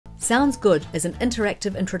Sounds Good is an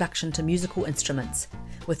interactive introduction to musical instruments,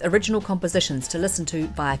 with original compositions to listen to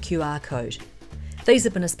via QR code. These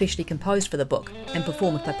have been especially composed for the book and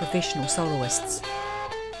performed by professional soloists.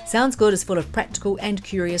 Sounds Good is full of practical and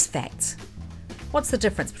curious facts. What's the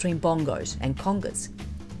difference between bongos and congas?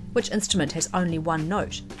 Which instrument has only one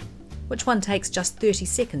note? Which one takes just 30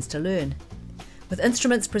 seconds to learn? With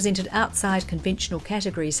instruments presented outside conventional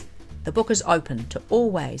categories, the book is open to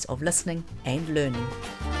all ways of listening and learning.